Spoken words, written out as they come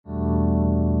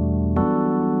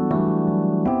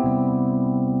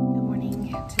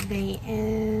Today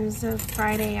is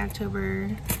Friday,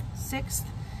 October 6th.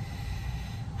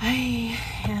 I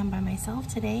am by myself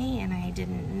today, and I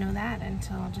didn't know that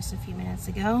until just a few minutes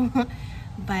ago.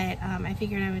 But I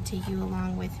figured I would take you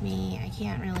along with me. I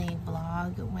can't really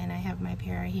vlog when I have my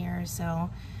para here, so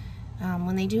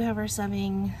when they do have our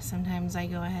subbing, sometimes I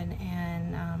go ahead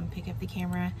and pick up the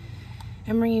camera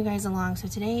and bring you guys along. So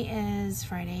today is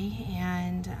Friday,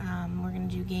 and we're gonna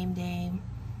do game day.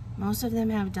 Most of them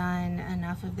have done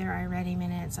enough of their iReady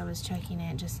minutes. I was checking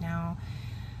it just now.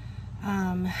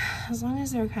 As long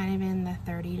as they're kind of in the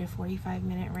 30 to 45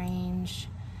 minute range,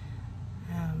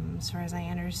 as far as I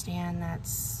understand,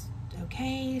 that's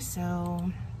okay.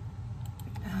 So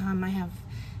I have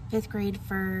 5th grade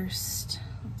first.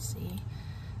 Let's see.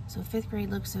 So 5th grade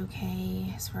looks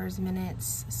okay as far as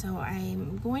minutes. So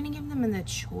I'm going to give them the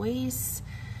choice,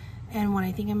 and what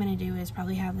I think I'm going to do is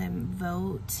probably have them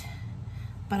vote,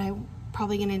 but I'm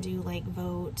probably going to do like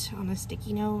vote on a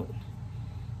sticky note,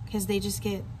 because they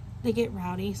get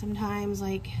rowdy sometimes.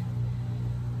 Like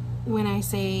when I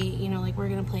say, you know, like we're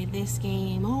going to play this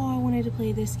game, oh, I wanted to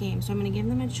play this game, so I'm going to give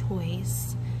them a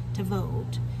choice to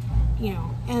vote, you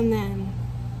know, and then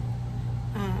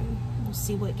we'll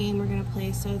see what game we're going to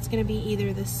play. So it's going to be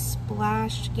either the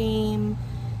splash game,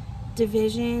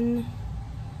 division,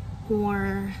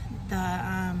 or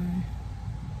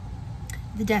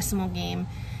the decimal game.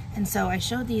 And so I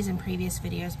showed these in previous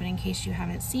videos, but in case you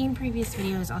haven't seen previous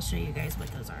videos, I'll show you guys what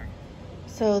those are.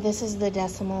 So this is the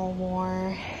decimal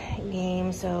war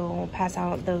game. So we'll pass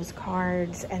out those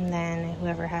cards, and then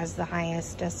whoever has the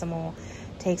highest decimal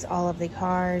takes all of the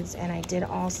cards. And I did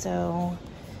also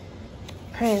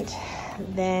print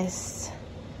this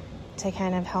to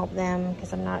kind of help them,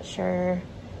 because I'm not sure,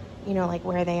 you know, like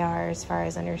where they are as far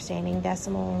as understanding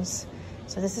decimals.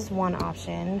 So this is one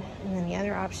option, and then the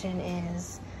other option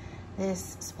is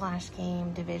this splash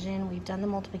game division. We've done the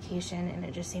multiplication, and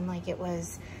it just seemed like it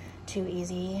was too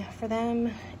easy for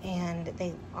them, and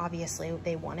they obviously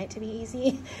want it to be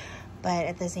easy, but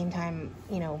at the same time,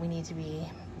 you know, we need to be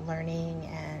learning,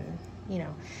 and you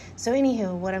know. So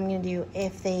anywho, what I'm gonna do,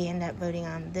 if they end up voting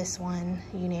on this one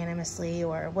unanimously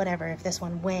or whatever, if this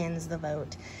one wins the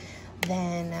vote,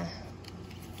 then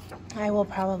I will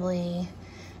probably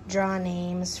draw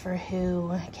names for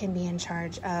who can be in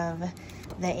charge of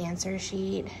the answer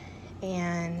sheet,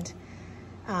 and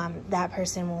that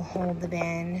person will hold the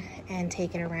bin and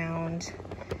take it around,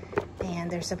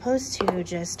 and they're supposed to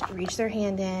just reach their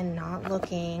hand in, not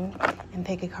looking, and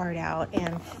pick a card out.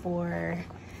 And for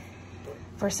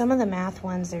some of the math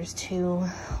ones, there's 2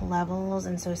 levels,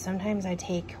 and so sometimes I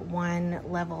take one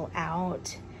level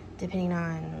out depending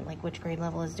on like which grade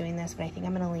level is doing this, but I think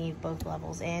I'm going to leave both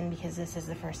levels in because this is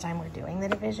the first time we're doing the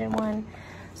division one.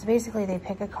 So basically they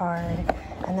pick a card,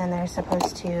 and then they're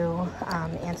supposed to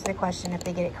answer the question. If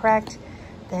they get it correct,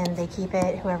 then they keep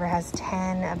it. Whoever has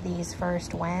 10 of these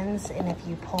first wins, and if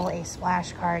you pull a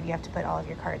splash card, you have to put all of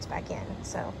your cards back in.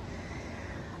 So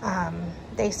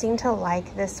they seem to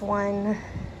like this one,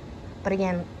 but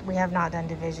again, we have not done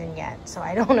division yet, so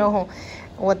I don't know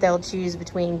what they'll choose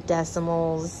between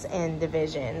decimals and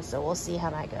division, so we'll see how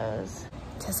that goes.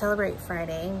 To celebrate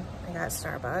Friday, I got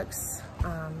Starbucks,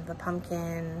 the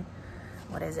pumpkin,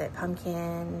 what is it,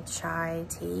 pumpkin chai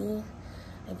tea.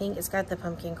 I think it's got the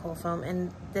pumpkin cold foam,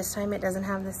 and this time it doesn't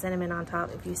have the cinnamon on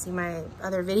top. If you see my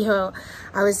other video,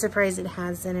 I was surprised it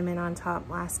had cinnamon on top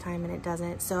last time, and it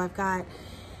doesn't. So I've got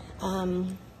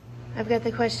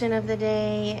the question of the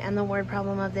day and the word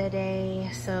problem of the day.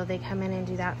 So they come in and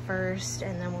do that first,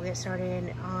 and then we'll get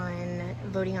started on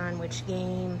voting on which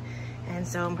game. And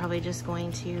so I'm probably just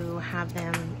going to have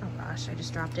them, oh gosh, I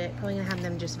just dropped it. Probably gonna have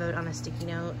them just vote on a sticky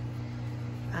note,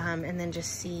 and then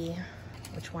just see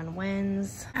which one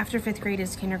wins. After 5th grade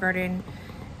is kindergarten,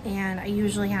 and I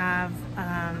usually have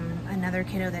another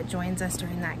kiddo that joins us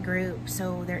during that group.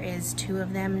 So there is 2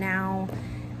 of them now.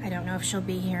 I don't know if she'll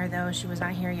be here though. She was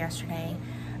not here yesterday.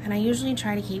 And I usually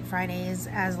try to keep Fridays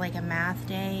as like a math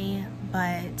day,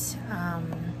 but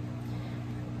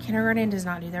kindergarten does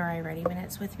not do their iReady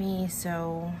minutes with me,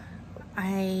 so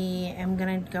I am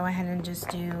gonna go ahead and just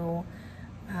do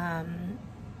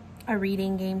a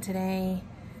reading game today.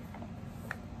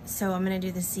 So I'm gonna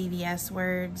do the CVS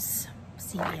words,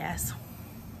 CVS,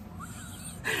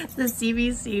 the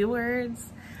CVC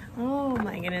words. Oh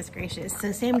my goodness gracious.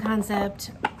 So same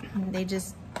concept. They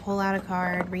just pull out a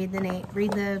card, read the name,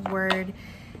 read the word,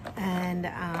 and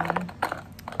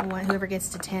whoever gets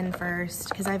to 10 first.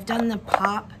 Because I've done the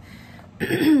pop.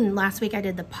 Last week I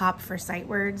did the pop for sight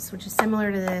words, which is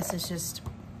similar to this. It's just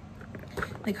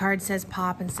the card says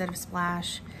pop instead of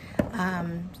splash.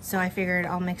 So I figured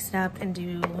I'll mix it up and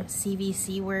do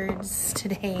CVC words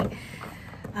today.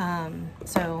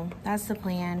 So that's the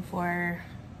plan for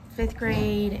 5th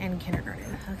grade and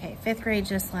kindergarten. Okay, 5th grade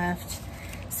just left.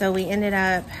 So we ended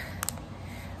up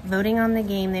voting on the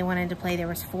game they wanted to play. There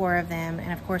was 4 of them,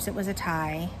 and of course it was a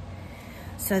tie.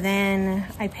 So then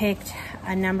I picked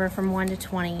a number from 1 to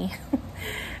 20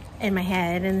 in my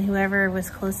head, and whoever was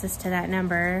closest to that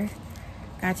number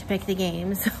got to pick the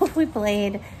game. So we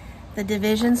played the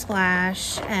division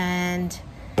splash, and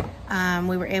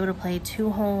we were able to play 2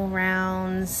 whole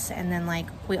rounds, and then like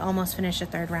we almost finished the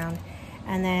 3rd round.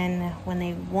 And then when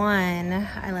they won,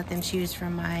 I let them choose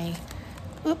from my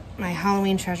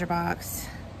Halloween treasure box.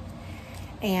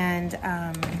 And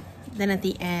then at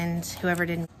the end, whoever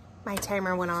didn't, my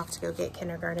timer went off to go get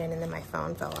kindergarten, and then my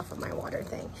phone fell off of my water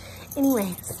thing.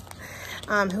 Anyways,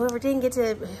 whoever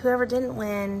didn't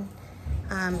win,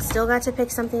 still got to pick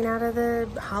something out of the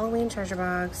Halloween treasure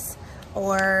box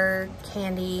or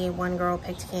candy. One girl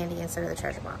picked candy instead of the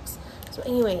treasure box. So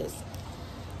anyways,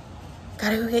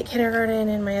 gotta go get kindergarten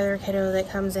and my other kiddo that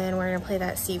comes in. We're gonna play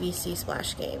that CVC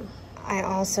splash game. I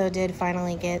also did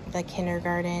finally get the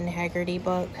kindergarten Haggerty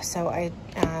book. So I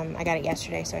got it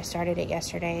yesterday, so I started it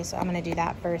yesterday. So I'm gonna do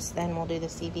that first, then we'll do the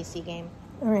CVC game.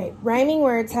 All right, rhyming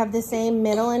words have the same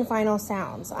middle and final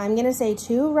sounds. I'm gonna say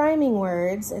 2 rhyming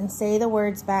words and say the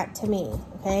words back to me,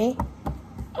 okay?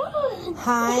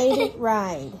 Hide,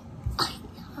 ride.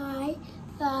 Hide,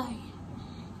 ride.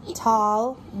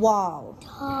 Tall, wall.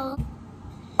 Tall.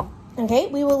 Okay,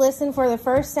 we will listen for the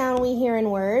first sound we hear in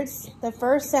words. The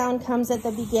first sound comes at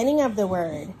the beginning of the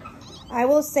word. I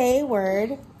will say a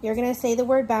word. You're gonna say the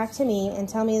word back to me and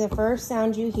tell me the first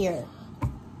sound you hear.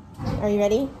 Are you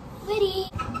ready? Ready.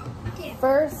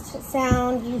 First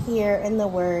sound you hear in the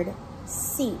word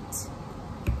seat.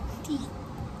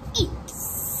 Eat.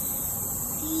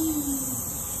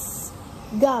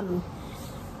 Gum.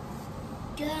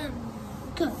 Gum.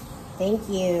 Thank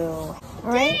you. All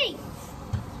right. Dang.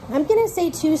 I'm gonna say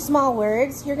 2 small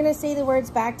words. You're gonna say the words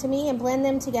back to me and blend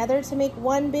them together to make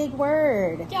one big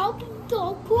word.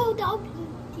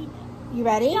 You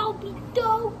ready?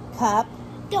 Cup.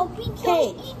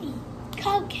 Cake.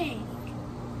 Cupcake.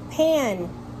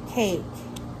 Pancake.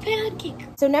 Pancake.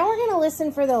 So now we're gonna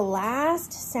listen for the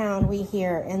last sound we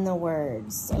hear in the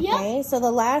words, okay? Yep. So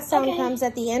the last sound Okay. comes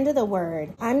at the end of the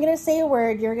word. I'm gonna say a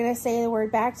word, you're gonna say the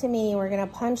word back to me, and we're gonna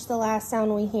punch the last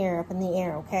sound we hear up in the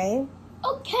air, okay?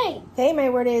 Okay. Okay, my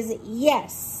word is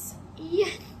yes.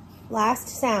 Yes. Last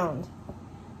sound.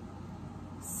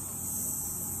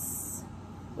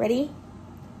 Ready?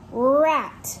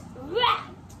 Rat. Rat.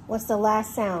 What's the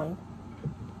last sound?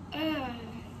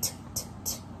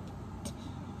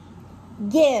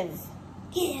 Give.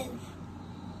 Give.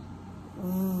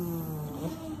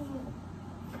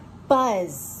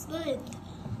 Buzz. Good.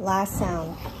 Last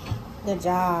sound. Good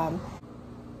job.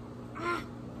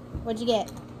 What'd you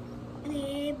get?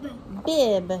 Bib.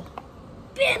 Bib.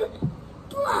 Bib.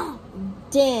 Blah.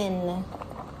 Den.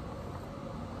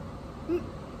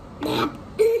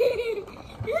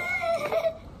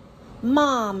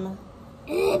 Mom.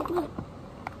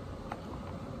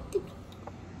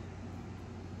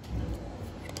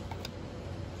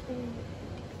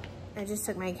 I just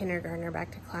took my kindergartner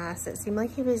back to class. It seemed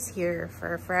like he was here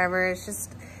for forever. It's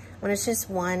just, when it's just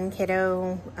one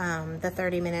kiddo, the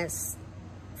 30 minutes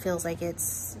feels like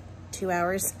it's 2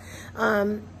 hours.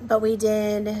 But we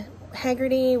did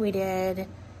Haggerty, we did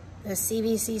the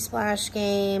CVC splash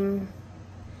game.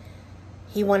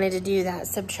 He wanted to do that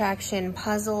subtraction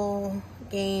puzzle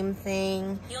game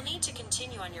thing. You'll need to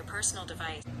continue on your personal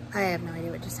device. I have no idea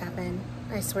what just happened.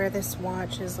 I swear this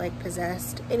watch is like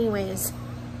possessed. Anyways,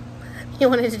 he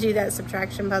wanted to do that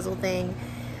subtraction puzzle thing.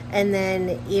 And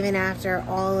then even after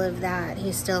all of that,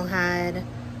 he still had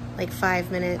like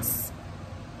 5 minutes.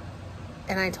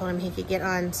 And I told him he could get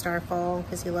on Starfall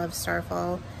because he loves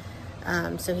Starfall.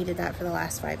 So he did that for the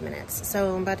last 5 minutes.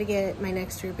 So I'm about to get my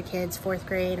next group of kids, 4th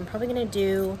grade. I'm probably gonna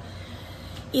do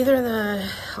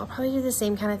I'll probably do the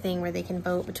same kind of thing where they can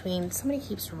vote between, somebody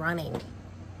keeps running.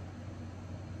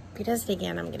 If he does it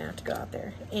again, I'm gonna have to go out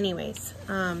there. Anyways,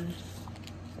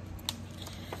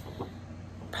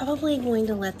 probably going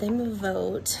to let them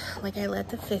vote like I let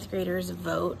the 5th graders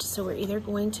vote. So we're either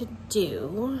going to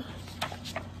do,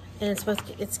 and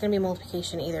it's gonna be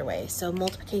multiplication either way. So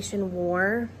multiplication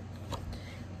war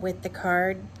with the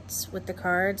cards,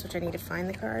 which I need to find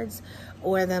the cards,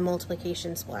 or the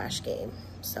multiplication splash game.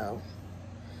 So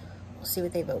we'll see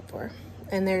what they vote for.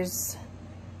 And is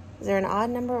there an odd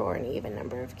number or an even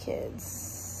number of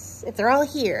kids? If they're all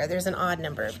here, there's an odd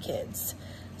number of kids.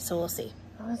 So we'll see.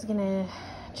 I was gonna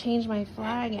changed my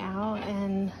flag out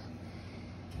and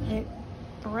it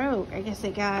broke. I guess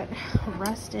it got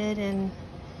rusted, and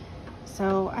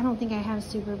so I don't think I have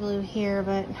super glue here,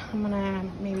 but I'm gonna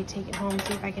maybe take it home,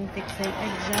 see if I can fix it.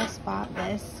 I just bought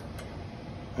this.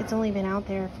 It's only been out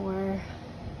there for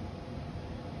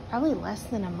probably less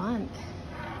than a month.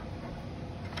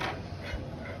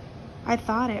 I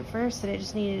thought at first that it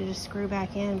just needed to screw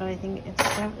back in, but I think it's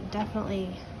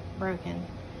definitely broken.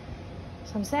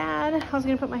 So I'm sad. I was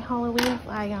gonna put my Halloween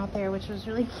flag out there, which was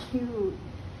really cute.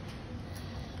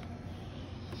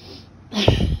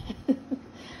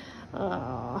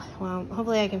 Oh, well,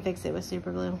 hopefully I can fix it with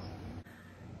super glue.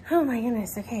 Oh my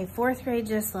goodness. Okay, 4th grade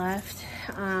just left.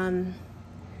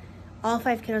 All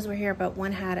 5 kiddos were here, but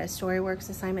one had a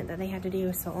StoryWorks assignment that they had to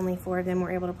do, so only 4 of them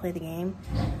were able to play the game.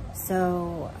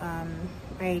 So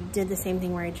I did the same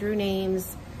thing where I drew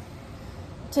names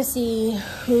to see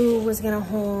who was gonna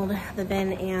hold the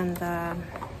bin and the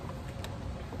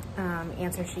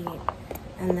answer sheet.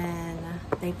 And then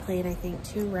they played, I think,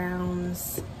 2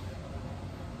 rounds.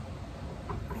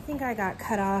 I think I got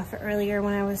cut off earlier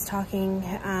when I was talking.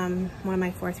 One of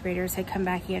my 4th graders had come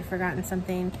back. He had forgotten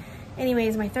something.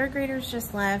 Anyways, my 3rd graders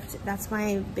just left. That's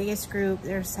my biggest group.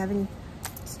 There's 7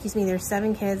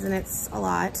 kids, and it's a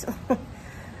lot.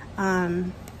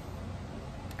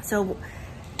 So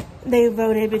they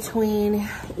voted between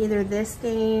either this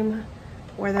game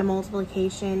or the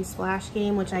multiplication splash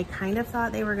game, which I kind of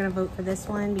thought they were going to vote for this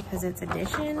one because it's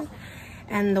addition.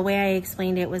 And the way I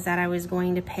explained it was that I was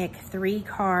going to pick 3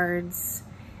 cards,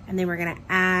 and they were going to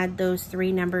add those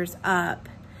 3 numbers up.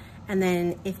 And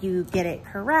then if you get it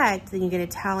correct, then you get a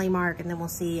tally mark, and then we'll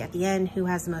see at the end who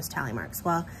has the most tally marks.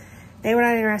 Well, they were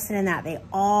not interested in that. They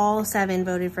all 7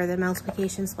 voted for the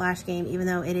multiplication splash game, even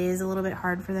though it is a little bit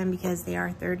hard for them because they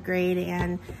are 3rd grade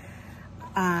and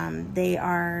they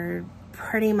are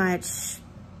pretty much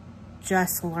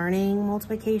just learning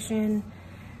multiplication.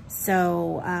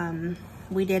 So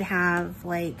we did have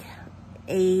like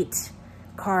 8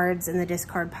 cards in the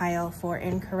discard pile for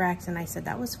incorrect, and I said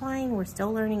that was fine. We're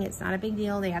still learning. It's not a big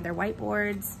deal. They had their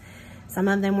whiteboards. Some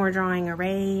of them were drawing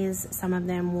arrays. Some of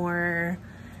them were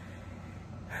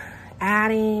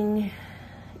adding,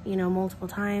 you know, multiple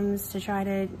times to try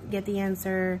to get the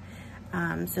answer.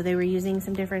 So they were using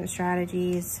some different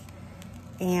strategies,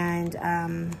 and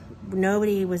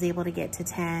nobody was able to get to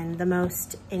 10. The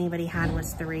most anybody had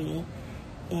was 3.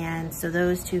 And so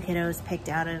those 2 kiddos picked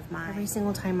out of my... Every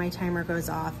single time my timer goes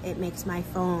off, it makes my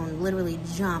phone literally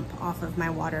jump off of my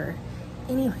water.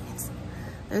 Anyways,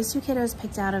 those 2 kiddos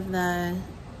picked out of the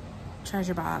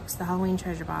treasure box, the Halloween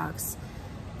treasure box.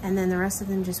 And then the rest of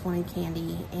them just wanted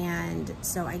candy. And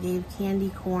so I gave candy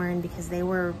corn because they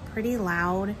were pretty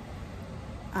loud.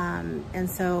 And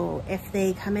so if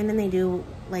they come in and they do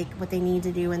like what they need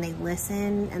to do and they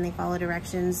listen and they follow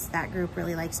directions, that group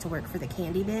really likes to work for the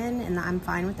candy bin, and I'm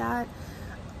fine with that.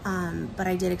 But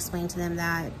I did explain to them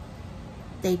that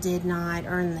they did not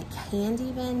earn the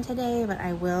candy bin today, but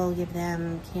I will give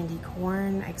them candy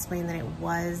corn. I explained that it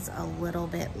was a little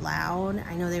bit loud.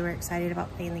 I know they were excited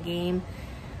about playing the game,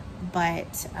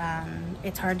 but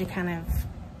it's hard to kind of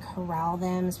corral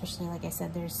them, especially like I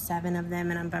said, there's 7 of them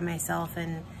and I'm by myself,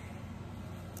 and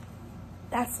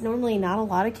that's normally not a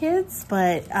lot of kids,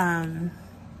 but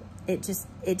it just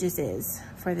is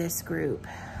for this group.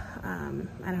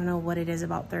 I don't know what it is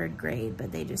about 3rd grade,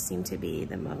 but they just seem to be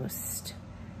the most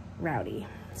rowdy.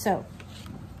 So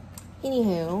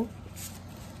anywho,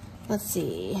 let's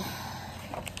see.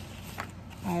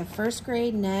 I have 1st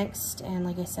grade next, and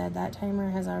like I said, that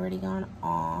timer has already gone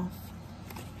off.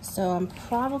 So I'm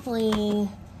probably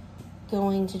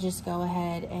going to just go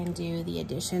ahead and do the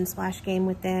addition splash game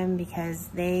with them because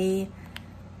they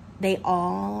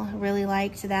all really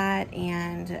liked that,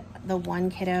 and the one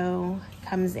kiddo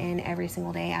comes in every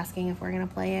single day asking if we're gonna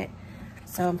play it.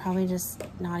 So I'm probably just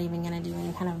not even gonna do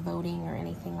any kind of voting or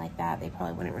anything like that. They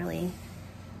probably wouldn't really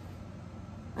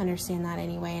understand that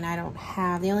anyway, and I don't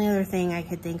have, the only other thing I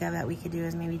could think of that we could do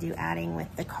is maybe do adding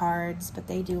with the cards, but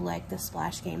they do like the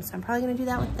splash game, so I'm probably gonna do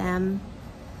that with them.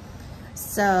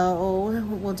 So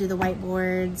we'll do the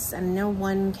whiteboards. I know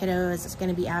one kiddo is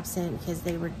gonna be absent because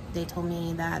they told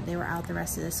me that they were out the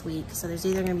rest of this week, so there's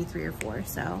either gonna be 3 or 4.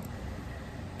 So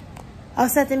I'll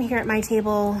set them here at my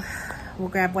table. We'll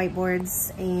grab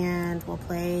whiteboards and we'll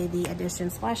play the addition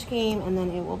splash game, and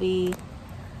then it will be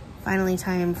finally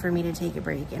time for me to take a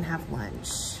break and have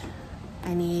lunch.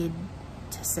 I need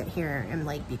to sit here and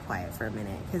like be quiet for a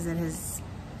minute because it is,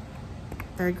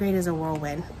 3rd grade is a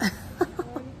whirlwind.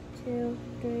 1, 2,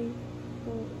 3,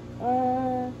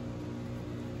 4.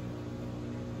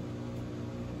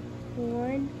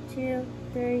 1, 2,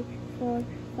 3, 4,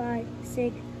 5,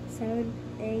 6, 7,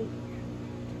 8.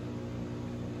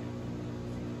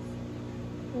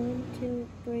 1, 2,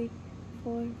 3,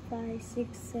 4, 5,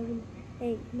 6, 7,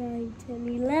 8, 9, 10,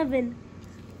 11.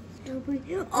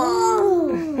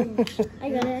 Oh! I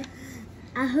got it.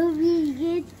 I hope you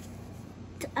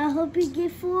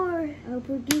get 4. I hope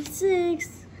you get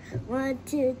 6. 1,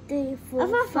 2, 3,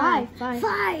 4, 5.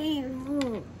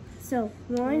 5. So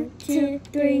 1, 2,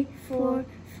 3, 4,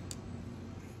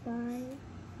 5.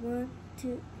 1,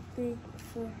 2, 3,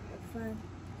 4, 5,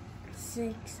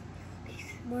 6.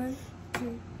 1,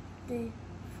 2, 3,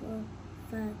 4,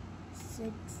 5,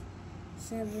 6,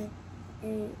 7,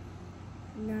 8,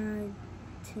 9,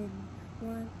 10.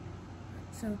 1.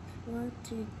 So 1,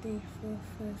 2, 3, 4,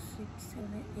 5, 6,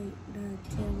 7, 8, 9,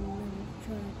 10, 11,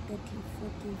 12, 13,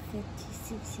 14,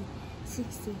 15, 16,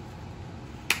 16.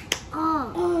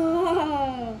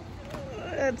 Oh!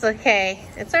 It's okay.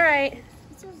 It's all right.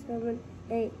 7,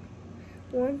 8.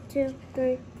 1, 2,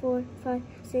 3, 4, 5,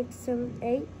 6, 7,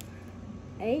 8.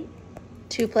 8.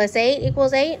 2 plus 8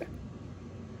 equals 8?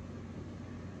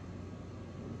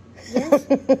 Yes.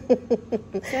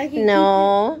 So I can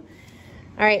No.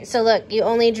 All right, so look, you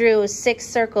only drew 6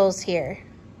 circles here.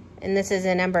 And this is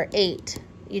a number 8.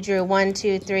 You drew 1,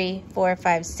 2, 3, 4,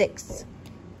 5, 6.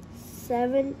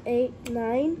 7, 8,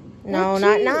 9. No, He's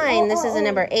not cheating. 9. This is a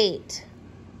number 8.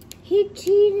 He's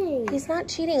cheating. He's not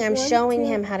cheating. I'm 1, showing 2,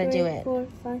 him how to 3, do it. 4,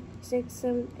 5, 6,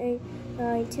 7, 8,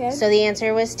 9, 10. So the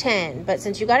answer was 10. But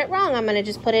since you got it wrong, I'm going to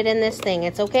just put it in this thing.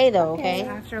 It's okay, though, okay?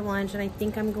 After lunch, and I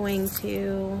think I'm going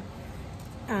to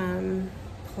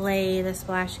play the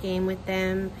splash game with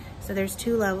them. So there's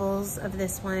 2 levels of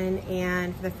this one.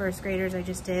 And for the first graders, I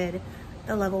just did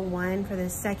the level 1. For the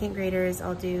second graders,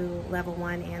 I'll do level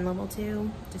 1 and level 2,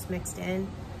 just mixed in.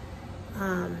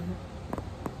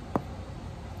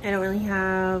 I don't really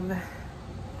have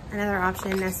another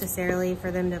option necessarily for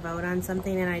them to vote on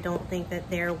something, and I don't think that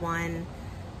they're one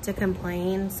to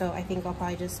complain, so I think I'll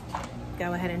probably just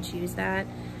go ahead and choose that.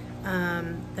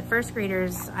 The first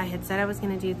graders, I had said I was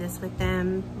going to do this with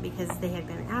them because they had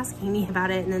been asking me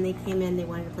about it, and then they came in, they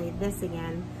wanted to play this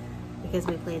again because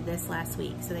we played this last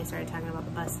week, so they started talking about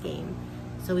the bus game.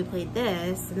 So we played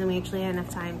this, and then we actually had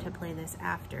enough time to play this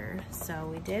after. So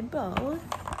we did both.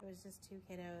 It was just 2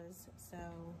 kiddos, so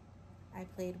I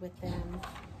played with them.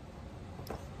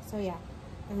 So yeah,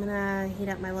 I'm gonna heat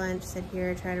up my lunch, sit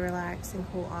here, try to relax and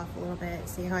cool off a little bit,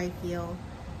 see how I feel.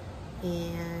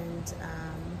 And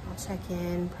I'll check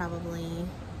in probably,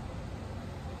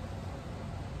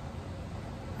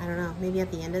 I don't know, maybe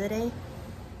at the end of the day.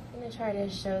 I'm gonna try to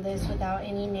show this without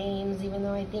any names, even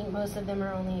though I think most of them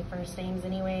are only first names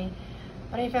anyway.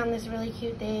 But I found this really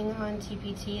cute thing on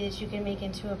TPT that you can make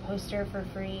into a poster for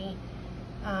free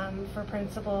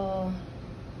for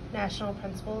National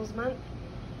Principals Month.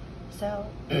 So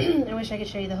I wish I could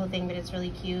show you the whole thing, but it's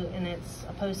really cute, and it's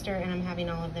a poster, and I'm having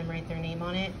all of them write their name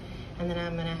on it. And then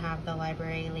I'm gonna have the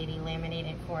library lady laminate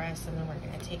it for us, and then we're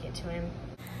gonna take it to him.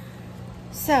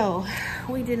 So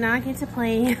we did not get to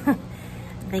play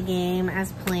the game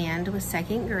as planned with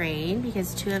second grade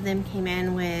because 2 of them came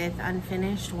in with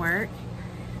unfinished work,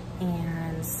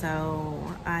 and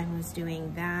so I was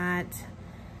doing that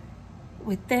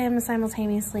with them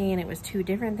simultaneously, and it was 2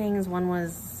 different things. One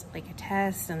was like a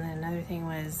test, and then another thing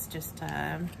was just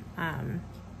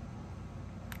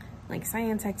like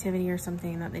science activity or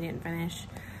something that they didn't finish.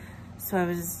 So I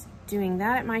was doing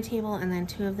that at my table, and then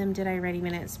 2 of them did iReady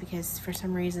minutes because for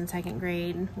some reason second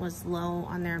grade was low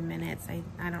on their minutes.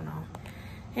 I don't know.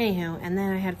 Anywho, and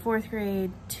then I had 4th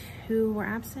grade, 2 were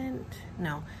absent.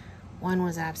 No, 1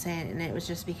 was absent, and it was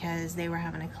just because they were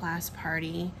having a class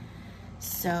party.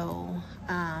 So,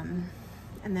 and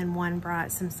then 1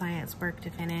 brought some science work to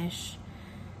finish,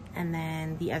 and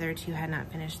then the other 2 had not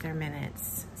finished their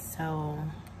minutes. So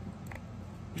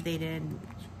they did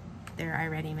their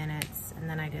iReady minutes, and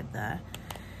then I did the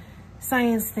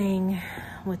science thing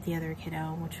with the other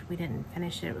kiddo, which we didn't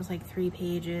finish it. It was like 3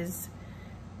 pages.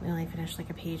 We only finished like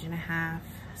a page and a half.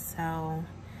 So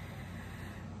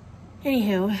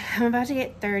anywho, I'm about to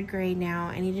get 3rd grade now.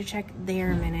 I need to check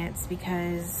their minutes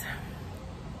because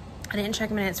I didn't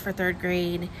check minutes for 3rd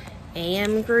grade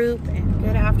AM group. And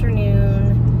good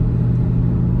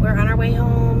afternoon. We're on our way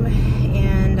home,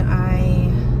 and I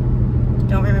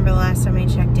don't remember the last time I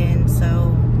checked in.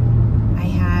 So I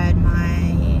had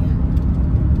my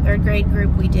 3rd grade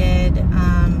group. We did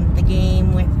the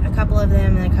game with a couple of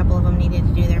them, and a couple of them needed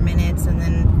to do their minutes. And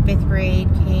then 5th grade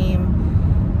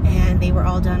came, and they were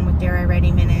all done with their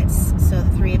iReady minutes. So the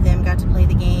 3 of them got to play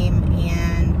the game,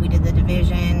 and we did the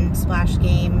division splash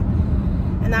game,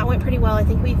 and that went pretty well. I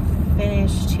think we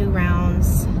finished 2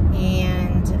 rounds,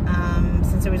 and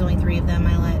of them.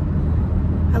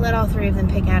 I let all 3 of them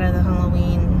pick out of the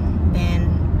Halloween bin,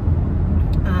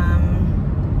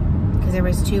 because there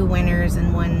was 2 winners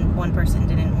and one person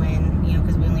didn't win, you know,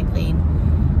 because we only played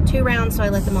 2 rounds, so I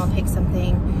let them all pick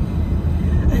something,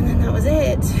 and then that was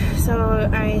it. So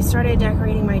I started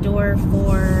decorating my door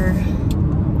for,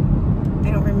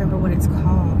 I don't remember what it's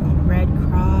called, Red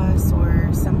Cross or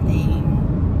something.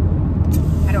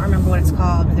 I don't remember what it's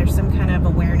called, but there's some kind of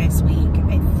awareness week,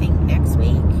 I think next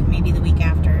week, maybe the week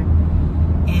after.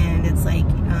 And it's like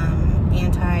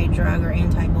anti-drug or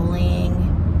anti-bullying.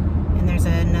 And there's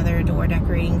another door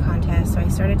decorating contest. So I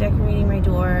started decorating my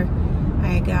door.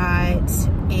 I got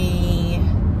a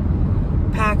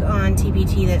pack on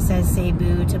TPT that says "Say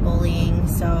Boo to Bullying."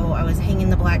 So I was hanging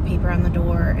the black paper on the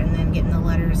door and then getting the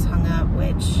letters hung up,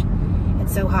 which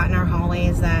it's so hot in our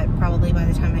hallways that probably by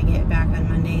the time I get back on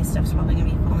Monday, stuff's probably gonna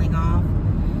be falling off.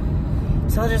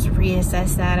 So I'll just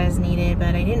reassess that as needed,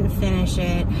 but I didn't finish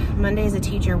it. Monday's a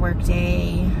teacher work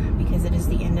day because it is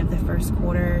the end of the first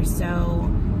quarter,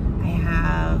 so I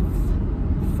have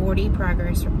 40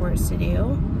 progress reports to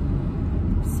do.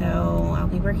 So I'll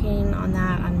be working on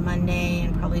that on Monday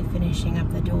and probably finishing up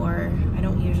the door. I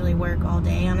don't usually work all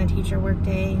day on a teacher work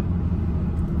day.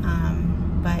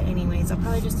 But anyways, I'll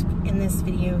probably just end this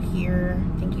video here.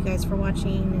 Thank you guys for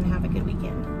watching and have a good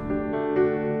weekend.